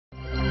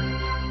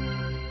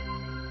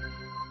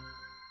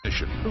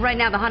Right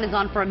now, the hunt is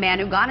on for a man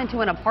who got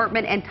into an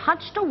apartment and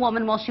touched a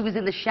woman while she was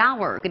in the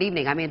shower. Good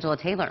evening. I'm Angela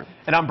Taylor.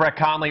 And I'm Brett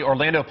Conley.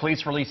 Orlando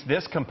police released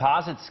this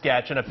composite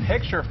sketch and a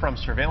picture from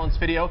surveillance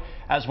video.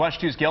 As WESH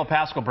 2's Gail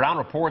Pascal Brown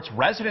reports,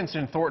 residents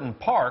in Thornton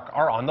Park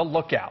are on the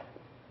lookout.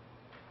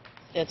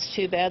 It's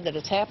too bad that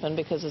it's happened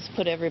because it's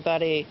put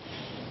everybody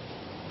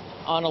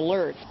on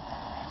alert.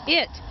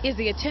 It is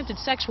the attempted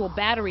sexual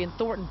battery in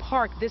Thornton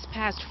Park this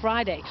past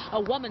Friday. A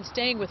woman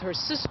staying with her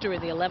sister in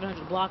the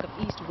 1100 block of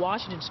East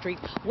Washington Street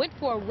went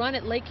for a run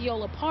at Lake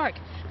Eola Park.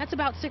 That's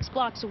about 6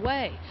 blocks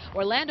away.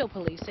 Orlando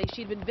police say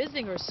she'd been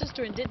visiting her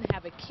sister and didn't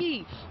have a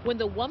key. When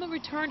the woman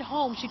returned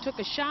home, she took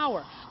a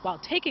shower. While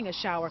taking a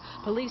shower,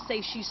 police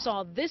say she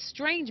saw this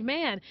strange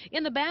man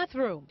in the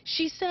bathroom.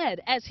 She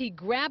said as he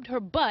grabbed her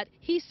butt,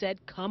 he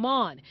said, "Come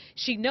on."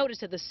 She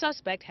noticed that the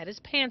suspect had his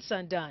pants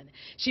undone.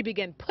 She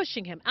began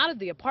pushing him out of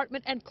the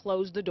apartment and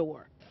closed the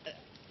door.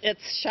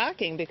 It's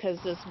shocking because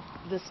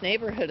this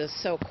neighborhood is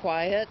so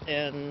quiet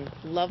and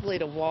lovely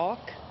to walk.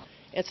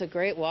 It's a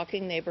great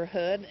walking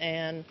neighborhood,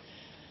 and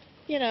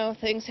you know,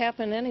 things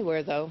happen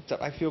anywhere though.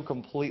 I feel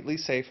completely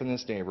safe in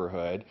this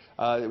neighborhood.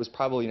 It was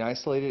probably an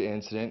isolated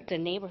incident. The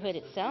neighborhood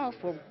itself,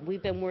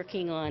 we've been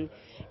working on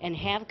and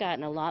have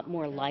gotten a lot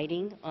more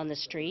lighting on the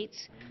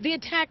streets. The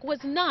attack was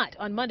not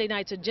on Monday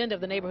night's agenda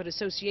of the neighborhood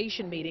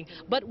association meeting,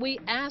 but we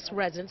asked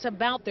residents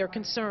about their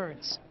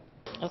concerns.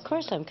 Of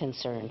course I'm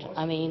concerned.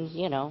 I mean,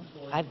 you know,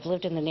 I've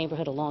lived in the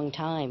neighborhood a long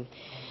time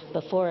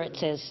before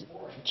it's as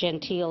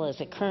genteel as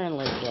it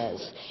currently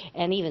is.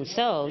 And even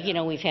so, you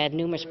know, we've had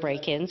numerous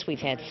break-ins, we've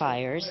had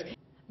fires.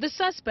 The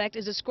suspect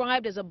is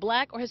described as a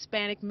black or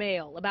Hispanic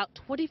male, about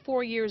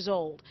 24 years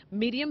old,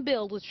 medium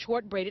build with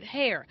short braided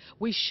hair.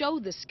 We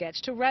showed the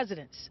sketch to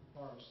residents.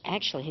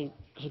 Actually,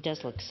 he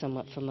does look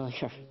somewhat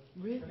familiar.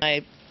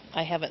 Really?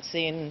 I haven't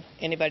seen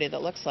anybody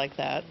that looks like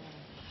that,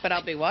 but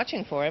I'll be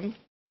watching for him.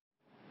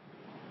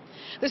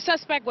 The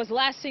suspect was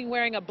last seen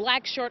wearing a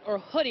black shirt or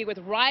hoodie with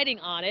writing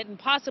on it and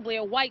possibly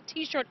a white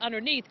T-shirt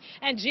underneath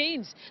and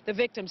jeans. The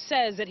victim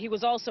says that he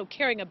was also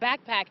carrying a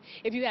backpack.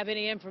 If you have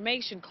any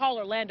information, call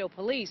Orlando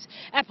Police.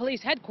 At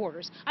police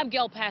headquarters, I'm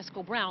Gail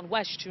Pascal Brown,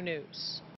 WESH 2 News.